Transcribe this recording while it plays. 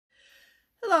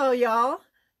Hello, y'all.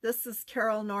 This is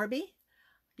Carol Norby.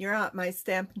 You're on my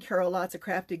Stampin' Carol Lots of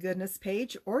Crafty Goodness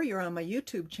page, or you're on my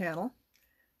YouTube channel.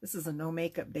 This is a no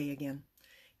makeup day again.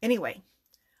 Anyway,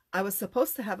 I was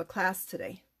supposed to have a class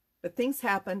today, but things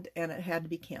happened and it had to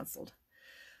be canceled.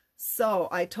 So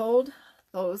I told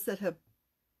those that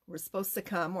were supposed to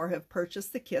come or have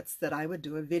purchased the kits that I would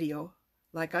do a video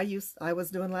like I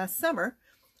was doing last summer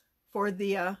for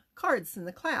the cards in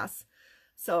the class.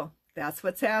 So that's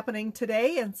what's happening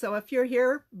today. And so if you're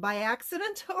here by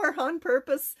accident or on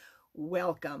purpose,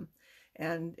 welcome.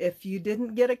 And if you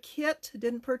didn't get a kit,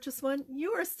 didn't purchase one,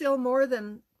 you are still more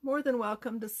than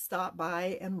welcome to stop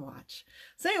by and watch.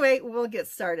 So anyway, we'll get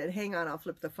started. Hang on, I'll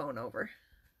flip the phone over.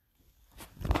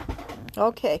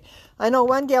 Okay, I know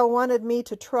one gal wanted me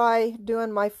to try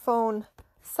doing my phone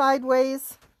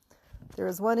sideways. There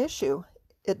is one issue.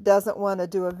 It doesn't want to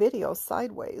do a video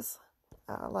sideways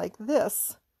like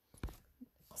this.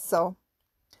 So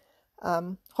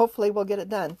hopefully we'll get it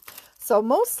done. So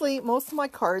most of my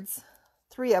cards,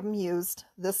 3 of them used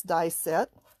this die set.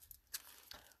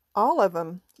 All of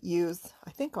them used,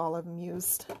 I think all of them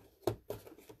used,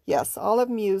 yes, all of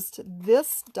them used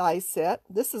this die set.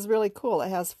 This is really cool. It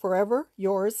has Forever,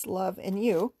 Yours, Love, and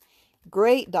You.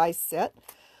 Great die set.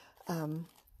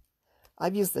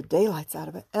 I've used the daylights out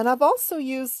of it. And I've also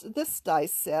used this die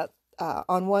set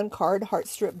on one card, Heart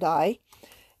Strip die.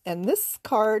 And this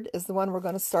card is the one we're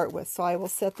going to start with. So I will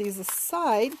set these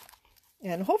aside.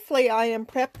 And hopefully I am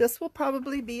prepped. This will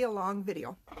probably be a long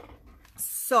video.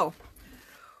 So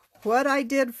what I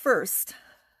did first,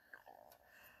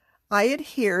 I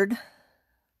adhered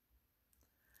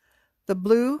the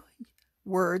blue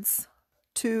words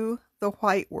to the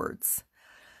white words.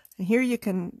 And here you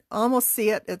can almost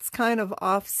see it. It's kind of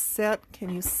offset.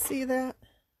 Can you see that?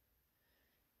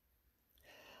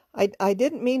 I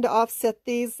didn't mean to offset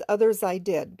these. Others I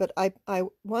did. But I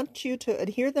want you to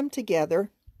adhere them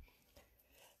together.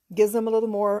 Gives them a little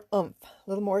more oomph, a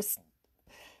little more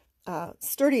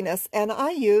sturdiness. And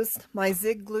I used my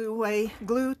Zig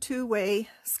Glue two-way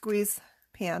squeeze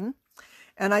pen.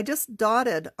 And I just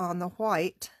dotted on the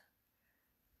white,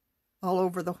 all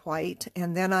over the white,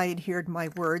 and then I adhered my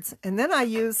words, and then I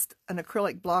used an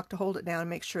acrylic block to hold it down and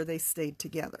make sure they stayed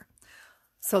together.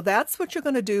 So that's what you're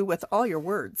going to do with all your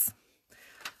words.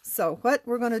 So what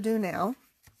we're going to do now,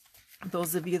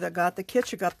 those of you that got the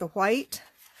kit, you got the white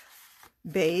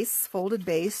base, folded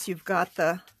base, you've got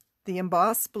the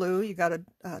embossed blue, you got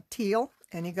a teal,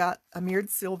 and you got a mirrored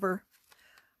silver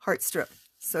heart strip.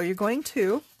 So you're going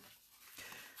to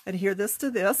adhere this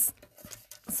to this.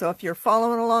 So if you're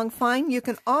following along fine, you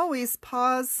can always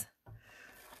pause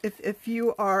if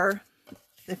you want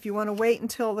to wait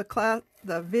until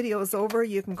the video is over.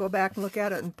 You can go back and look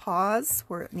at it and pause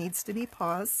where it needs to be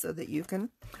paused so that you can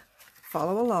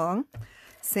follow along.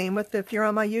 Same with if you're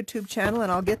on my YouTube channel,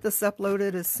 and I'll get this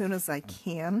uploaded as soon as I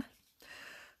can.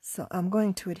 So I'm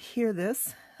going to adhere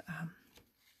this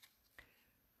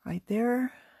right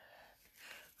there.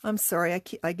 I'm sorry,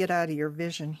 I get out of your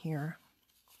vision here.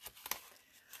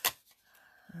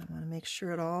 I want to make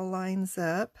sure it all lines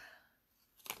up.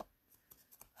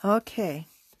 Okay.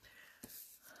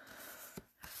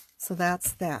 So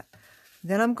that's that.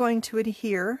 Then I'm going to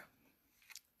adhere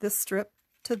this strip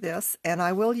to this, and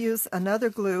I will use another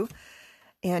glue.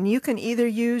 And you can either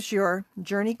use your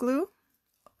Journey glue.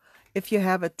 If you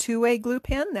have a two-way glue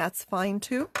pen, that's fine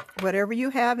too. Whatever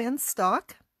you have in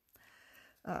stock.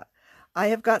 I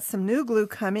have got some new glue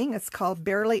coming. It's called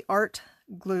Bearly Art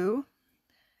Glue.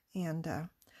 And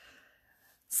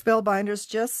Spellbinders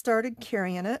just started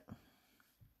carrying it.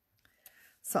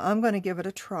 So I'm going to give it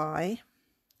a try.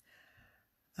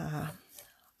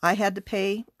 I had to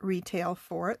pay retail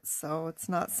for it, so it's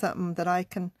not something that I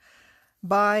can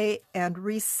buy and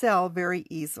resell very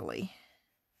easily.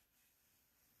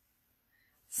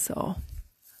 So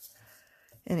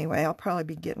anyway, I'll probably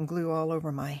be getting glue all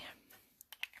over my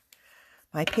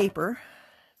paper.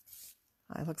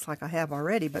 It looks like I have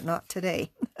already, but not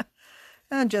today.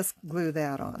 And just glue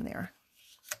that on there.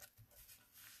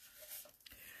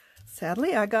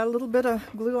 Sadly, I got a little bit of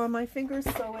glue on my fingers,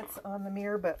 so it's on the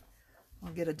mirror, but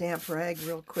I'll get a damp rag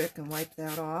real quick and wipe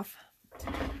that off.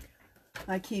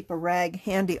 I keep a rag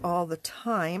handy all the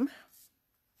time.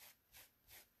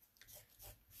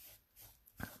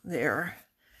 There.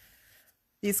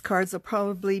 These cards will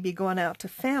probably be going out to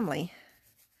family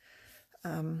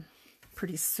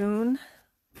pretty soon.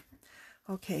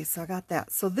 Okay, so I got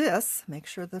that. So this, make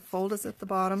sure the fold is at the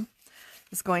bottom,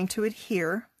 is going to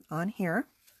adhere on here.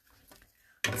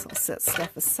 So I'll set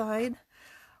stuff aside.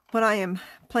 When I am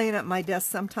playing at my desk,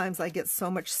 sometimes I get so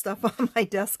much stuff on my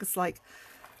desk, it's like,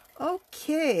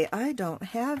 Okay, I don't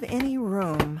have any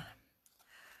room.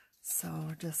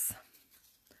 So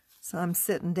I'm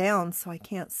sitting down so I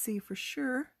can't see for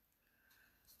sure.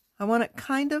 I want it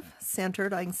kind of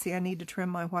centered. I can see I need to trim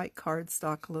my white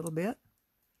cardstock a little bit.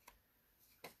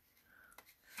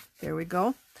 There we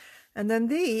go. And then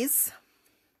these,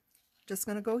 just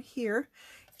going to go here.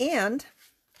 And,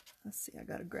 let's see, I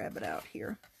got to grab it out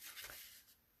here.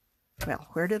 Well,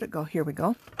 where did it go? Here we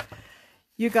go.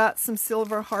 You got some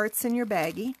silver hearts in your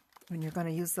baggie, and you're going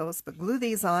to use those, but glue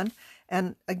these on.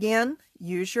 And again,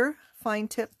 use your fine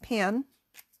tip pen.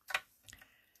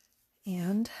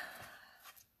 And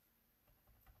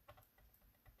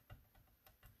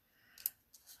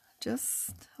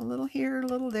just a little here, a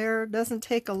little there. It doesn't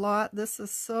take a lot. This is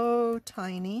so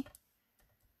tiny.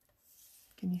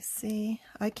 Can you see?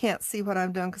 I can't see what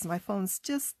I'm doing because my phone's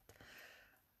just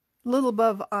a little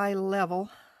above eye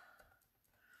level.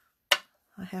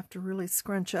 I have to really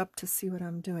scrunch up to see what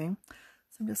I'm doing.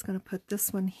 So I'm just going to put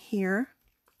this one here.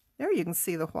 There you can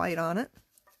see the white on it.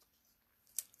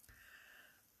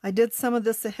 I did some of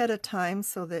this ahead of time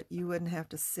so that you wouldn't have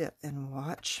to sit and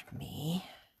watch me.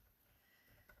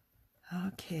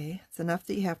 Okay, it's enough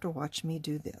that you have to watch me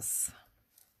do this.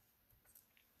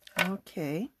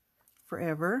 Okay,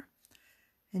 forever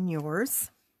and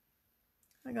yours.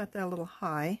 I got that a little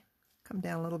high. Come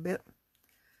down a little bit.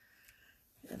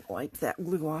 And wipe that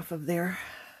glue off of there.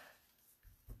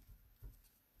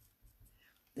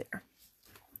 There.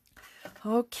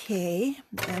 Okay,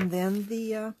 and then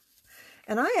the,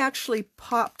 and I actually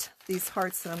popped these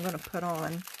hearts that I'm going to put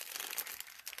on.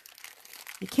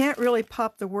 You can't really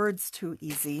pop the words too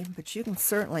easy, but you can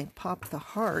certainly pop the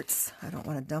hearts. I don't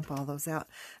want to dump all those out.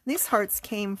 These hearts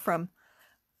came from,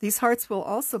 these hearts will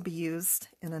also be used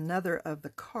in another of the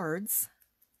cards.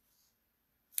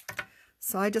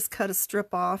 So I just cut a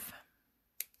strip off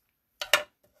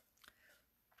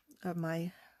of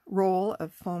my roll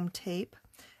of foam tape.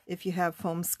 If you have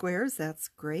foam squares, that's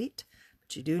great,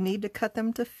 but you do need to cut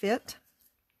them to fit.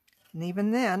 And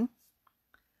even then,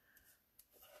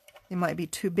 they might be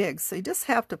too big, so you just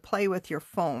have to play with your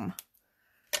foam.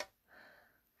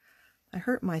 I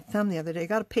hurt my thumb the other day.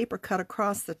 Got a paper cut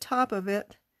across the top of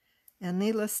it, and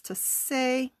needless to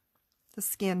say, the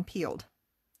skin peeled.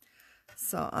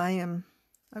 So I've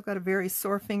got a very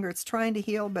sore finger. It's trying to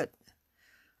heal, but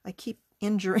I keep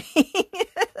injuring.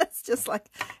 It's just like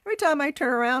every time I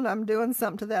turn around, I'm doing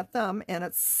something to that thumb, and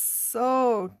it's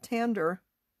so tender.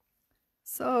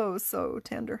 So, so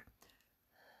tender.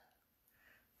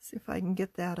 See if I can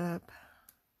get that up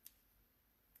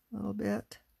a little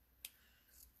bit.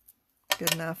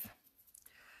 Good enough.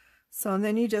 So and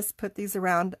then you just put these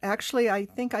around. Actually, I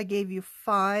think I gave you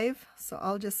 5, so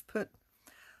I'll just put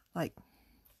like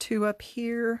 2 up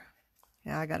here.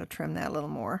 Yeah, I got to trim that a little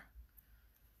more.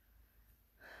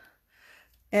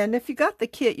 And if you got the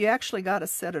kit, you actually got a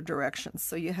set of directions,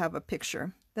 so you have a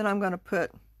picture. Then I'm going to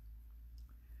put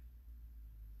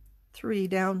 3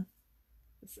 down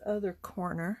this other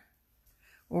corner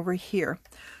over here.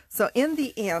 So in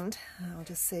the end, I'll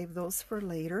just save those for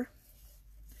later.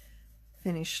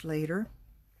 Finish later.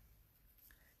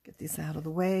 Get these out of the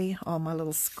way. All my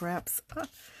little scraps.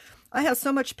 I have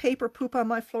so much paper poop on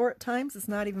my floor at times, it's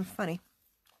not even funny.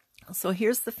 So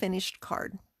here's the finished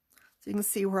card. So you can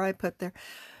see where I put there,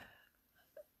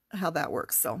 how that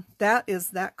works. So that is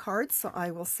that card. So I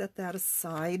will set that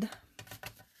aside.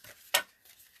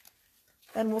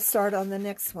 And we'll start on the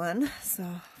next one. So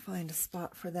find a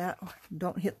spot for that.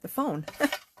 Don't hit the phone.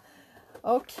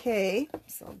 Okay,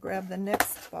 so I'll grab the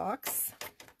next box.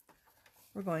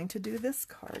 We're going to do this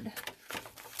card.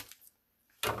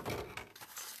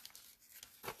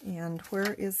 And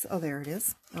where is, oh, there it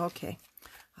is. Okay,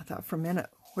 I thought for a minute,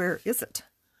 where is it?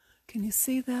 Can you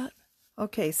see that?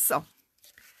 Okay, so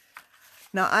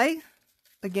now I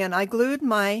glued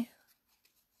my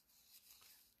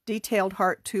detailed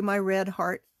heart to my red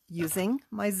heart using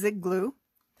my Zig glue.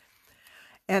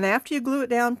 And after you glue it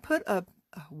down, put a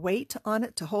weight on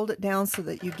it to hold it down so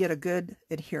that you get a good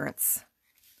adherence.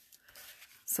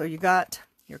 So you got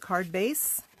your card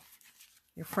base,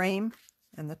 your frame,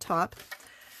 and the top.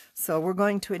 So we're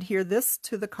going to adhere this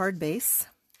to the card base.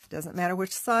 Doesn't matter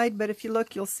which side, but if you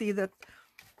look, you'll see that,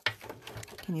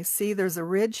 can you see there's a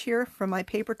ridge here from my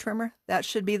paper trimmer? That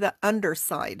should be the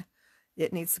underside.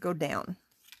 It needs to go down.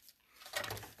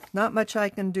 Not much I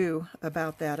can do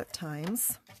about that at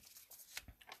times.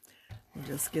 We'll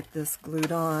just get this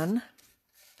glued on.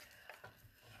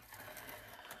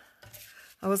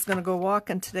 I was going to go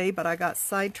walking today, but I got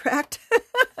sidetracked.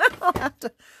 I'll have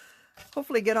to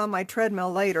hopefully get on my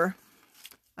treadmill later.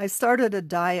 I started a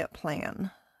diet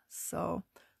plan, so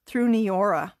through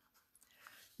Neora.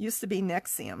 Used to be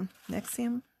Nexium.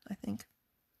 Nexium, I think.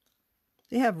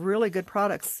 They have really good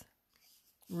products.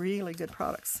 Really good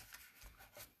products.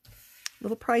 A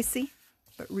little pricey,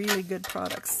 but really good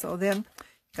products. So then,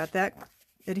 got that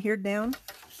adhered down.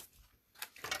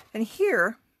 And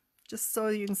here, just so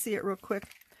you can see it real quick,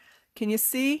 can you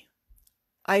see?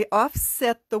 I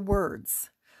offset the words.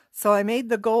 So I made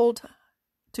the gold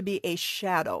to be a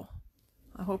shadow.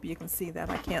 I hope you can see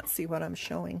that. I can't see what I'm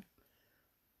showing.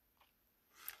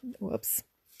 Whoops.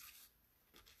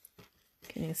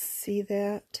 Can you see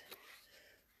that?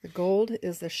 The gold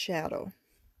is the shadow.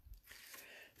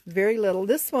 Very little.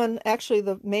 This one, actually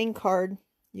the main card,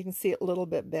 you can see it a little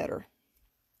bit better.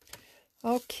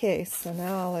 Okay, so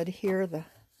now I'll adhere the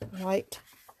white.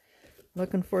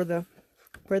 Looking for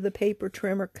where the paper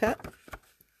trimmer cut.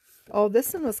 Oh,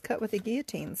 this one was cut with a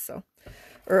guillotine, so,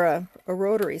 or a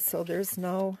rotary, so there's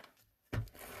no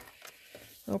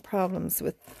problems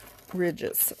with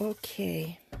ridges.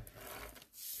 Okay.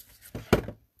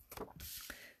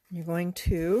 You're going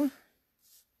to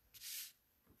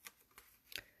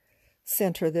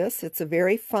center this. It's a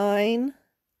very fine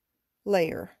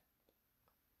layer.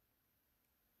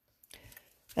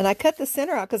 And I cut the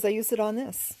center out because I used it on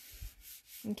this.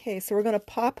 Okay, so we're going to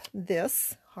pop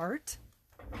this heart.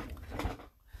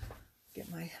 Get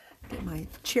my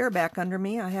chair back under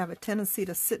me. I have a tendency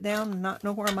to sit down and not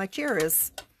know where my chair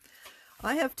is.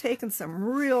 I have taken some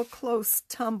real close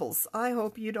tumbles. I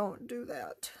hope you don't do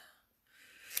that.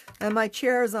 And my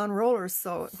chair is on rollers,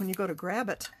 so when you go to grab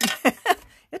it,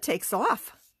 it takes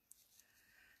off.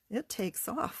 It takes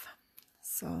off.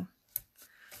 So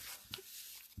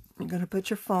you're going to put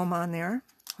your foam on there,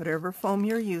 whatever foam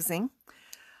you're using.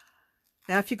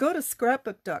 Now, if you go to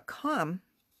scrapbook.com,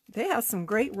 they have some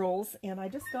great rolls, and I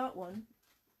just got one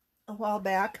a while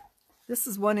back. This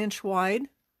is 1 inch wide.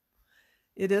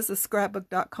 It is a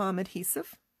scrapbook.com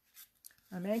adhesive.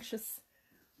 I'm anxious.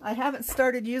 I haven't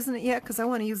started using it yet because I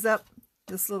want to use up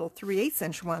this little 3/8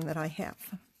 inch one that I have.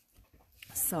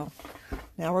 So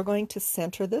now we're going to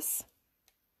center this.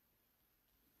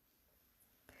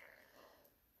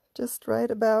 Just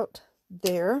right about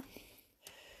there.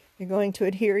 You're going to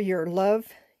adhere your love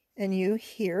and you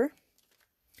here.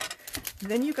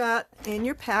 Then you got in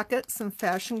your packet some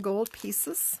Fashion Gold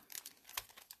pieces.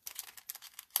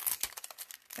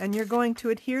 And you're going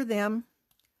to adhere them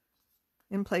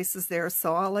in places there.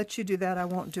 So I'll let you do that. I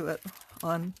won't do it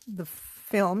on the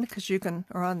film because you can,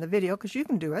 or on the video because you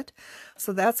can do it.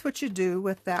 So that's what you do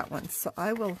with that one. So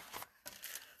I will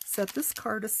set this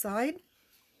card aside.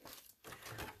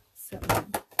 Set my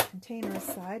container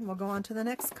aside and we'll go on to the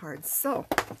next card. So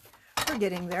we're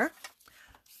getting there.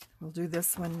 We'll do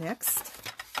this one next.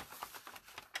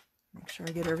 Make sure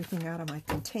I get everything out of my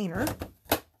container.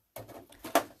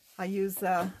 I use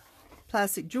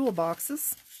plastic jewel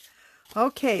boxes.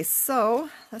 Okay, so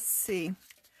let's see.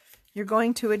 You're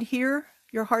going to adhere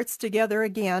your hearts together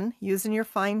again using your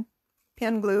fine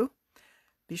pen glue.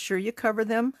 Be sure you cover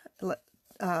them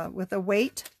with a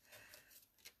weight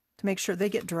to make sure they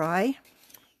get dry.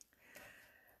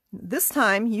 This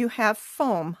time you have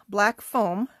foam, black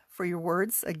foam for your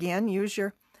words. Again, use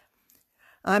your,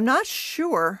 I'm not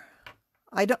sure,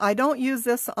 I don't use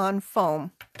this on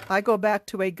foam. I go back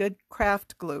to a good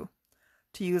craft glue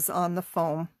to use on the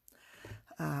foam.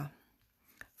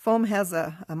 Foam has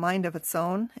a mind of its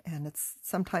own, and it's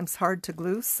sometimes hard to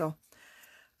glue, so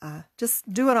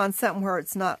just do it on something where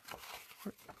it's not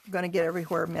going to get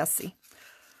everywhere messy.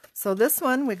 So this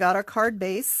one, we got our card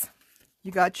base.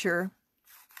 You got your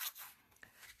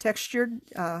textured,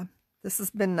 this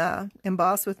has been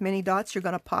embossed with mini dots. You're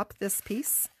going to pop this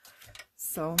piece.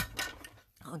 So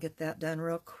I'll get that done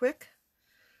real quick,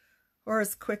 or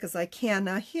as quick as I can.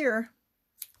 Now here,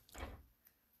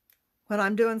 when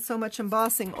I'm doing so much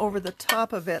embossing over the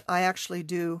top of it, I actually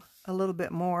do a little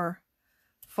bit more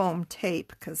foam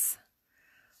tape because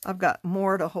I've got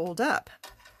more to hold up.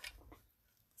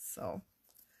 So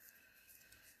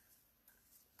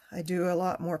I do a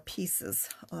lot more pieces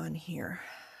on here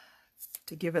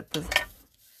to give it the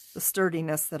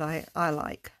sturdiness that I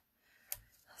like.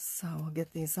 So we'll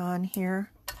get these on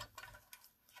here.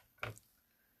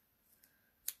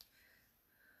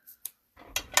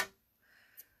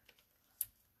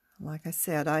 Like I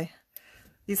said,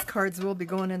 these cards will be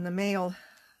going in the mail.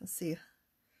 Let's see.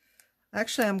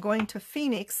 Actually, I'm going to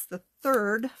Phoenix the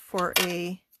 3rd for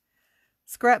a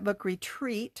scrapbook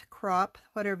retreat, crop,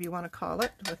 whatever you want to call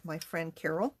it, with my friend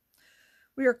Carol.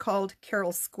 We are called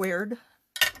Carol Squared.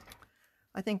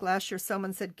 I think last year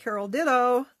someone said Carol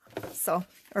Ditto. So,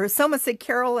 or someone said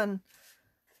Carol and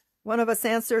one of us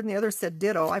answered and the other said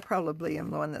Ditto. I probably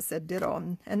am the one that said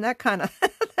Ditto, and that kind of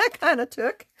that kind of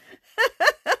took.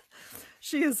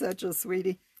 She is such a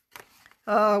sweetie.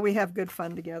 Oh, we have good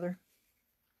fun together.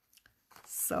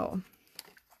 So,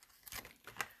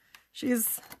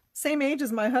 she's same age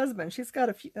as my husband. She's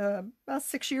got about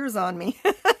 6 years on me.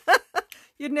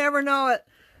 You'd never know it.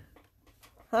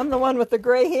 I'm the one with the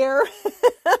gray hair.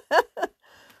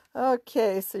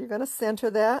 Okay, so you're going to center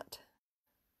that.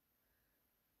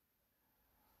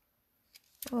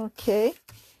 Okay.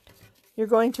 You're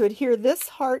going to adhere this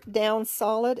heart down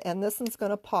solid, and this one's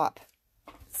going to pop.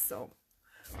 So,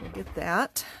 we'll get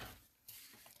that.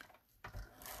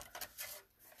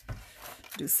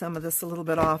 Do some of this a little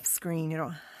bit off screen, you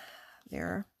know.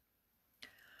 There.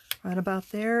 Right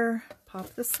about there.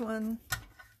 Pop this one.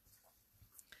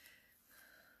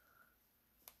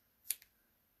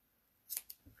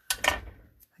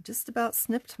 I just about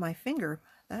snipped my finger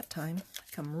that time.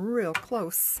 Come real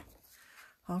close.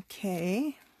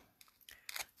 Okay.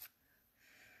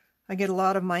 I get a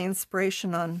lot of my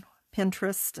inspiration on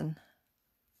Pinterest and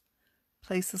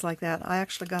places like that. I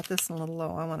actually got this a little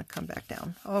low. I want to come back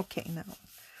down. Okay, now.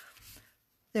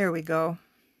 There we go.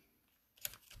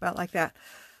 About like that.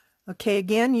 Okay,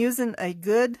 again, using a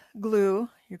good glue,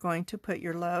 you're going to put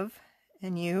your love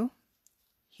and you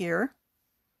here.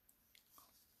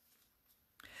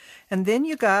 And then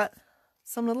you got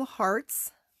some little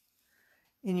hearts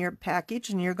in your package,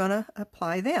 and you're going to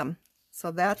apply them.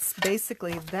 So that's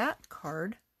basically that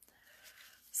card.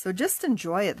 So just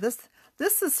enjoy it.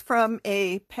 This is from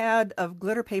a pad of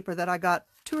glitter paper that I got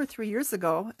 2 or 3 years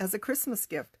ago as a Christmas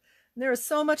gift. And there is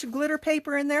so much glitter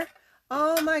paper in there.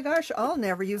 Oh my gosh, I'll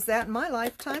never use that in my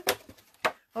lifetime.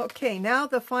 Okay, now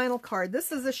the final card.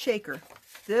 This is a shaker.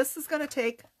 This is going to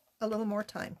take a little more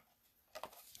time.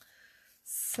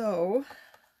 So,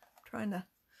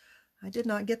 I did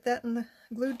not get that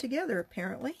glued together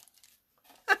apparently.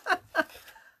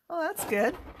 Oh, that's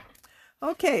good.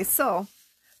 Okay, so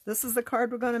this is the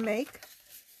card we're going to make.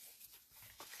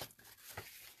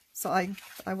 So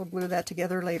I will glue that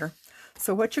together later.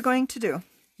 So what you're going to do,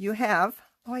 you have,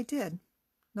 oh, I did.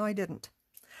 No, I didn't.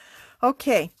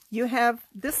 Okay, you have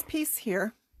this piece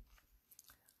here.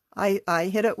 I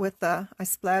hit it with, I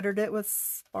splattered it with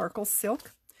sparkle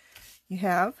silk. You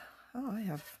have, oh, I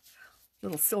have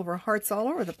little silver hearts all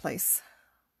over the place.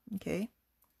 Okay.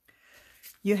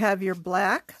 You have your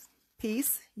black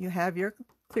piece. You have your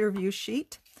clear view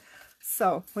sheet.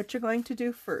 So what you're going to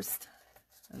do first,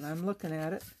 and I'm looking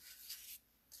at it,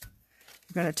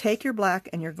 you're going to take your black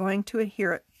and you're going to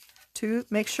adhere it to,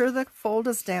 make sure the fold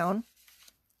is down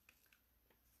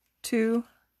to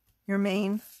your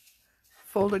main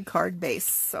folded card base.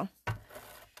 So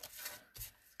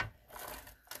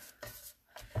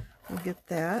we'll get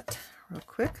that real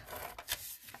quick.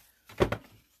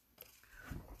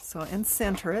 So, and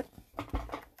center it.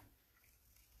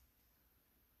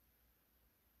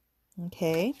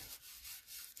 Okay.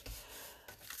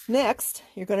 Next,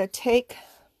 you're going to take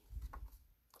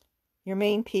your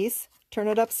main piece, turn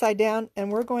it upside down,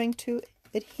 and we're going to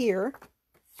adhere,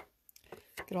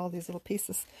 get all these little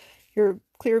pieces, your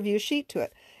clear view sheet to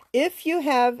it. If you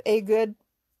have a good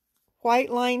white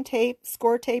line tape,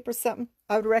 score tape or something,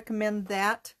 I would recommend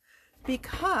that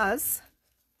because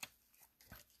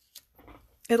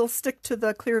it'll stick to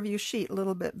the clear view sheet a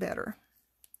little bit better.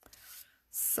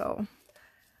 So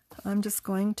I'm just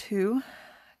going to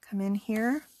come in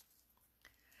here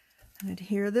and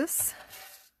adhere this.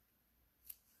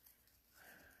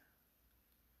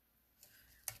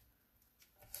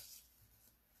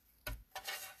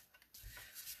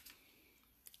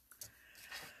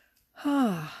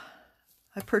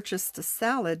 I purchased a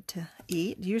salad to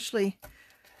eat. Usually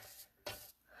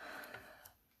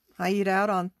I eat out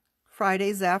on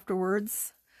Fridays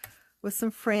afterwards with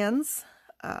some friends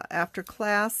after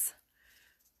class,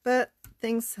 but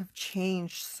things have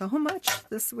changed so much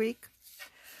this week.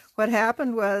 What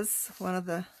happened was one of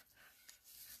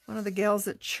the gals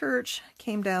at church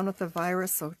came down with the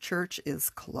virus, so church is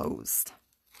closed.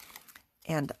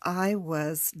 And I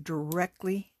was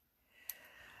directly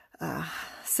I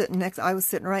was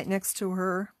sitting right next to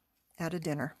her at a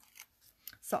dinner.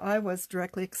 So I was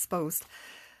directly exposed.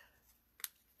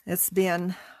 It's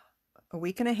been a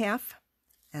week and a half,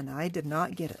 and I did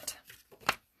not get it.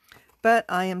 But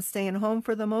I am staying home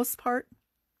for the most part,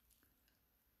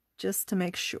 just to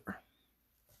make sure.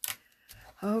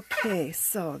 Okay,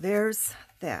 so there's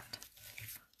that.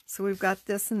 So we've got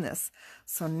this and this.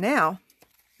 So now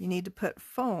you need to put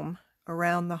foam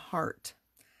around the heart.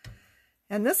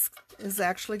 And this is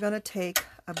actually going to take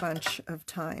a bunch of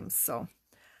time. So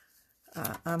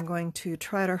I'm going to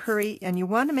try to hurry. And you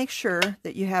want to make sure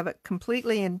that you have it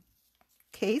completely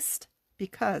encased,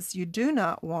 because you do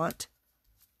not want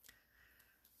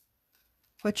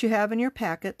what you have in your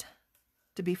packet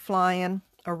to be flying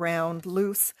around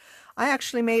loose. I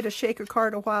actually made a shaker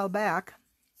card a while back,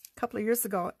 a couple of years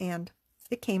ago, and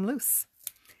it came loose.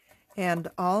 And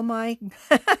all my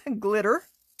glitter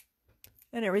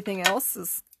and everything else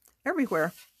is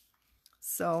everywhere.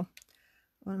 So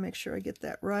I want to make sure I get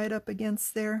that right up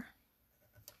against there.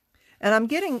 And I'm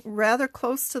getting rather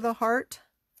close to the heart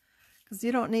because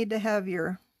you don't need to have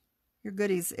your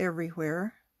goodies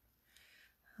everywhere.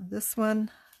 This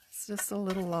one is just a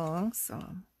little long, so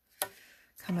I'll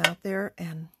come out there,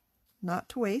 and not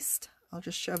to waste, I'll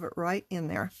just shove it right in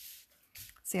there.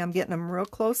 See, I'm getting them real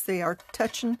close. They are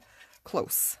touching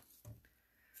close.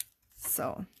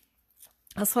 So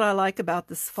that's what I like about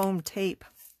this foam tape.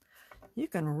 You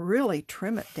can really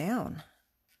trim it down.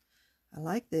 I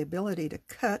like the ability to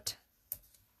cut.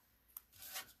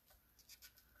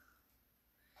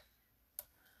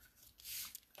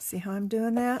 See how I'm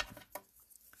doing that?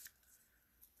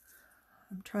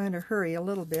 I'm trying to hurry a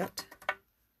little bit.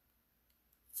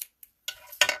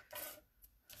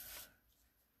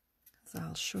 So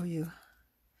I'll show you.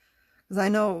 Because I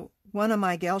know one of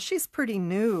my gals, she's pretty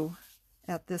new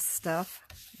at this stuff.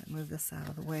 I'll move this out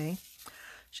of the way.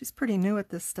 She's pretty new at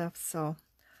this stuff, so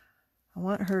I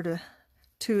want her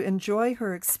to enjoy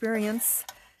her experience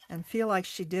and feel like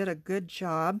she did a good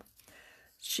job.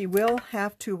 She will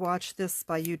have to watch this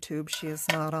by YouTube. She is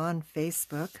not on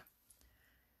Facebook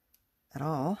at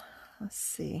all. Let's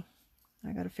see.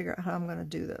 I got to figure out how I'm going to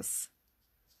do this.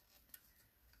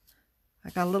 I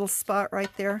got a little spot right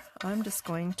there. I'm just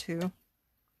going to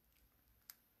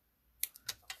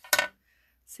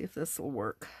see if this will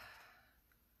work.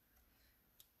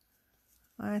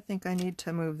 I think I need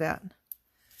to move that.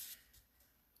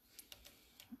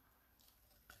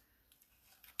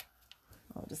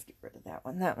 I'll just get rid of that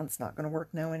one. That one's not going to work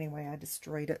now anyway. I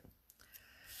destroyed it.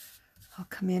 I'll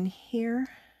come in here.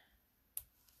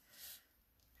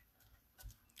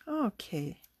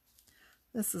 Okay.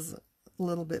 This is a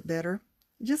little bit better.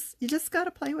 You just got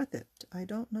to play with it. I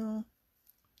don't know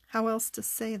how else to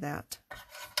say that.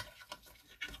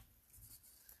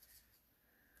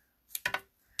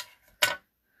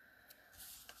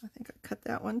 I think I cut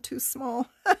that one too small.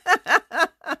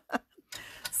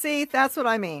 See, that's what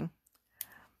I mean.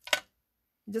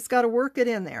 You just got to work it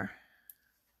in there.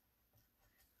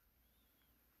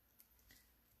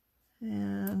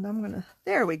 And I'm going to,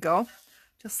 there we go.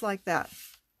 Just like that.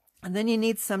 And then you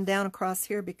need some down across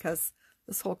here because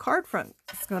this whole card front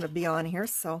is going to be on here.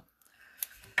 So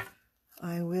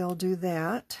I will do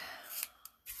that.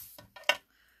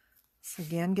 So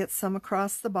again, get some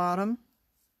across the bottom.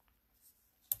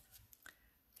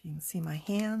 You can see my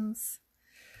hands.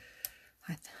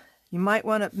 You might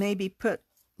want to maybe put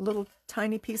little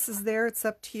tiny pieces there. It's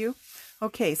up to you.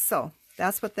 Okay, so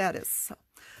that's what that is.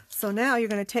 So now you're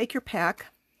going to take your pack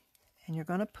and you're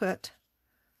going to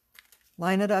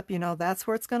line it up. You know, that's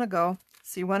where it's going to go.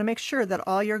 So you want to make sure that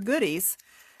all your goodies,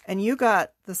 and you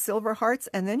got the silver hearts,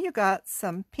 and then you got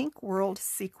some pink world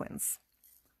sequins.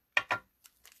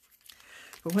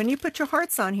 But when you put your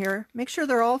hearts on here, make sure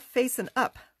they're all facing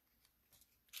up.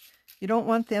 You don't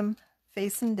want them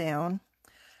facing down.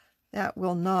 That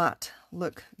will not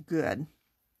look good.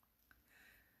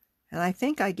 And I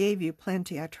think I gave you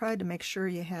plenty. I tried to make sure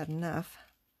you had enough.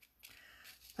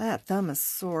 That thumb is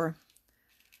sore.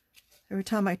 Every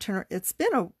time I turn, it's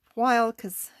been a while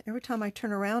because every time I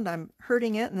turn around, I'm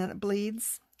hurting it and then it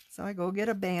bleeds. So I go get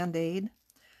a Band-Aid.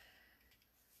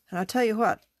 And I'll tell you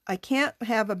what, I can't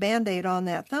have a Band-Aid on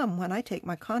that thumb when I take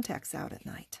my contacts out at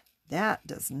night. That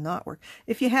does not work.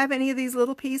 If you have any of these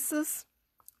little pieces,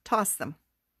 toss them.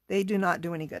 They do not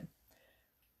do any good.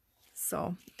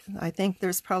 So I think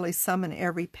there's probably some in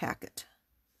every packet.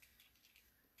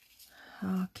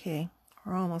 Okay,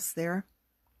 we're almost there.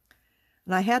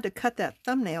 And I had to cut that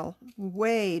thumbnail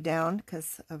way down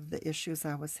because of the issues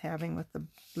I was having with the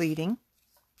bleeding.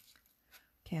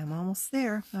 Okay, I'm almost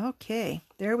there. Okay,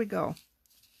 there we go.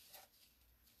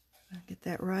 I'll get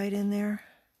that right in there.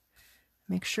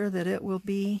 Make sure that it will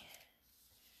be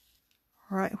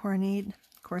right where I need.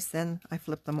 Of course, then I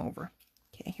flip them over.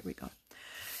 Okay, here we go.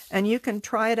 And you can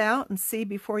try it out and see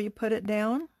before you put it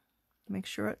down. Make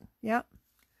sure it, yeah.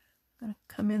 I'm going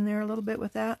to come in there a little bit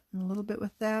with that and a little bit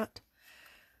with that.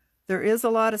 There is a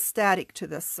lot of static to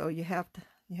this, so you have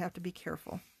to be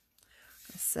careful.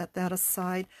 Set that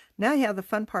aside. Now you have the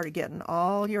fun part of getting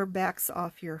all your backs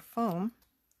off your foam.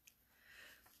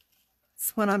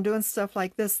 So when I'm doing stuff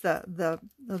like this,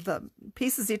 the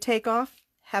pieces you take off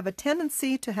have a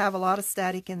tendency to have a lot of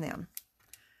static in them.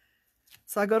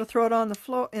 So I go to throw it on the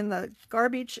floor in the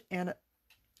garbage and it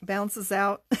bounces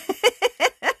out.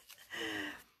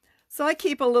 So So I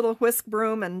keep a little whisk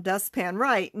broom and dustpan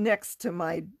right next to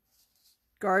my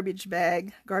garbage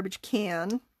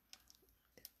can.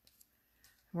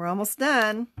 We're almost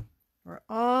done. We're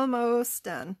almost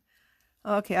done.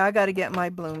 Okay, I got to get my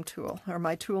bloom tool, or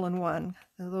my tool-in-one.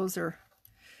 Those are,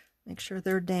 make sure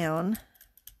they're down.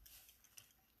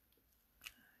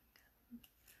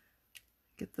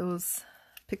 Get those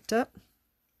picked up.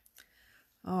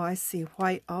 Oh, I see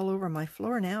white all over my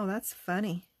floor now. That's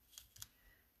funny.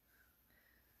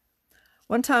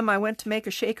 One time I went to make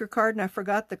a shaker card and I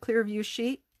forgot the Clearview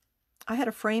sheet. I had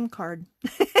a frame card.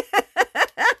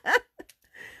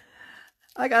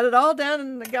 I got it all done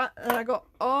and I go,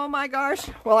 oh my gosh.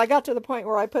 Well, I got to the point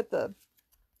where I put the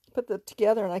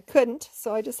together and I couldn't,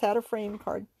 so I just had a frame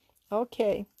card.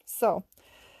 Okay, so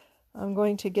I'm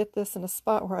going to get this in a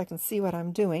spot where I can see what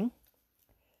I'm doing.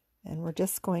 And we're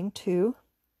just going to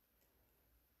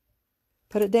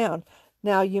put it down.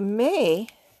 Now you may,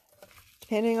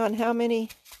 depending on how many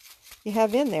you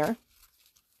have in there,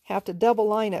 have to double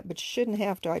line it, but you shouldn't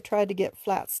have to. I tried to get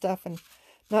flat stuff and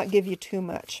not give you too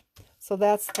much. So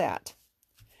that's that.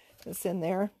 It's in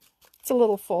there. It's a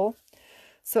little full.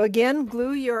 So again,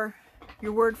 glue your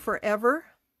word forever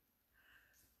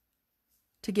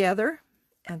together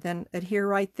and then adhere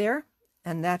right there,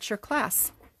 and that's your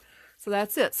class. So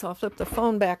that's it. So I'll flip the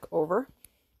phone back over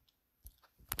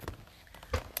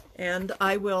and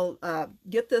I will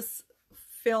get this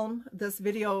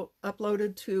video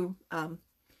uploaded to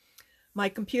my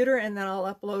computer, and then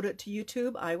I'll upload it to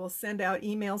YouTube. I will send out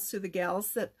emails to the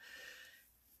gals that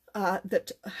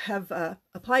have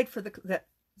applied for that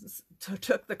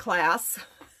took the class,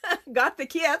 got the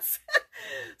kits.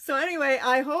 So anyway,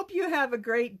 I hope you have a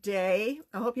great day.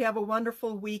 I hope you have a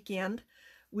wonderful weekend.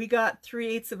 We got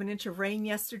 3/8 of an inch of rain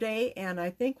yesterday, and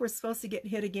I think we're supposed to get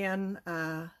hit again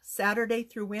Saturday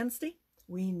through Wednesday.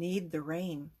 We need the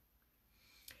rain.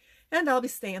 And I'll be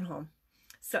staying home.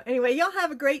 So anyway, y'all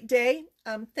have a great day.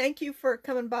 Thank you for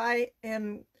coming by,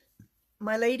 and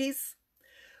my ladies,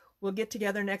 we'll get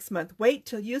together next month. Wait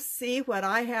till you see what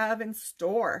I have in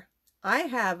store. I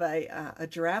have a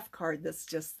giraffe card that's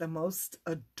just the most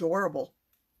adorable,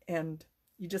 and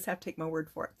you just have to take my word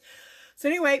for it. So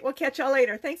anyway, we'll catch y'all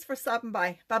later. Thanks for stopping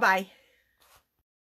by. Bye-bye.